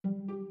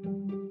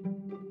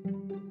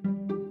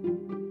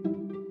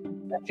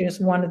actually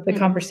just one of the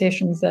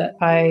conversations that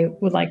I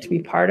would like to be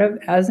part of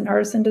as an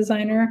artist and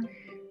designer,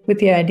 with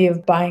the idea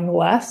of buying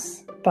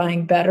less,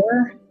 buying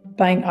better,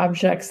 buying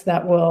objects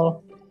that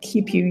will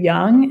keep you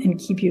young and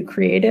keep you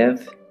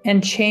creative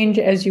and change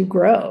as you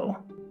grow.